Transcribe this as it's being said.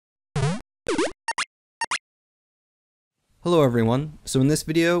Hello everyone, so in this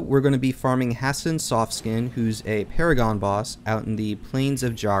video we're going to be farming Hassin Softskin, who's a Paragon boss out in the Plains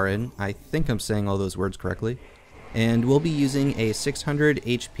of Jarin. I think I'm saying all those words correctly. And we'll be using a 600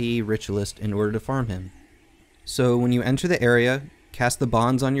 HP Ritualist in order to farm him. So when you enter the area, cast the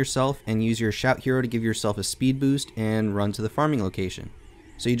bonds on yourself and use your shout hero to give yourself a speed boost and run to the farming location.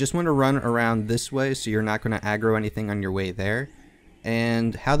 So you just want to run around this way so you're not going to aggro anything on your way there.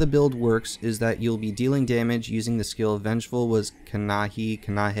 And how the build works is that you'll be dealing damage using the skill Vengeful was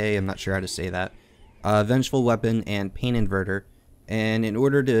Kanahe, I'm not sure how to say that, Vengeful Weapon and Pain Inverter. And in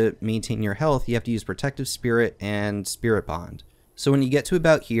order to maintain your health, you have to use Protective Spirit and Spirit Bond. So when you get to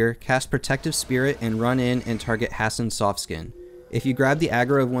about here, cast Protective Spirit and run in and target Hassin Softskin. If you grab the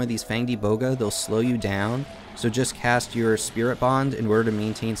aggro of one of these Fangdi Boga, they'll slow you down, so just cast your Spirit Bond in order to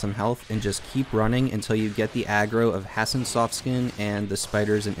maintain some health and just keep running until you get the aggro of Hassin Softskin and the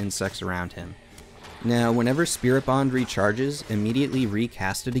spiders and insects around him. Now, whenever Spirit Bond recharges, immediately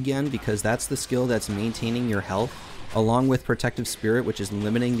recast it again because that's the skill that's maintaining your health, along with Protective Spirit, which is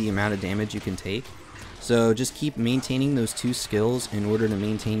limiting the amount of damage you can take. So just keep maintaining those two skills in order to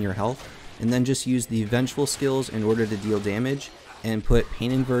maintain your health, and then just use the Vengeful skills in order to deal damage, and put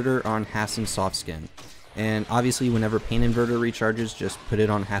Pain Inverter on Hassin Softskin. And obviously whenever Pain Inverter recharges, just put it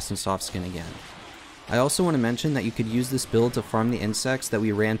on Hassin Softskin again. I also want to mention that you could use this build to farm the insects that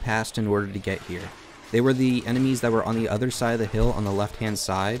we ran past in order to get here. They were the enemies that were on the other side of the hill on the left hand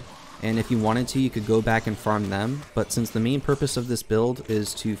side, and if you wanted to, you could go back and farm them, but since the main purpose of this build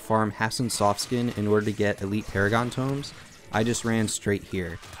is to farm Hassin Softskin in order to get Elite Paragon Tomes, I just ran straight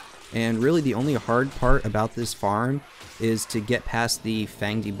here. And really the only hard part about this farm is to get past the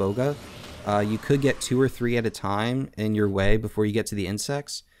Fangdi Boga. You could get 2 or 3 at a time in your way before you get to the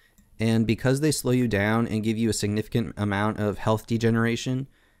insects, and because they slow you down and give you a significant amount of health degeneration,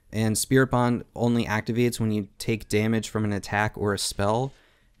 and Spirit Bond only activates when you take damage from an attack or a spell,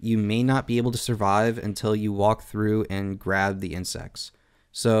 you may not be able to survive until you walk through and grab the insects.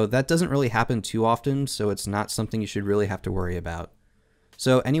 So that doesn't really happen too often, so it's not something you should really have to worry about.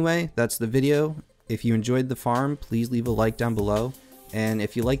 So anyway, that's the video. If you enjoyed the farm, please leave a like down below. And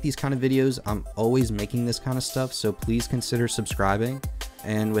if you like these kind of videos, I'm always making this kind of stuff, so please consider subscribing.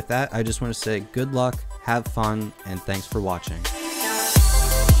 And with that, I just want to say good luck, have fun, and thanks for watching.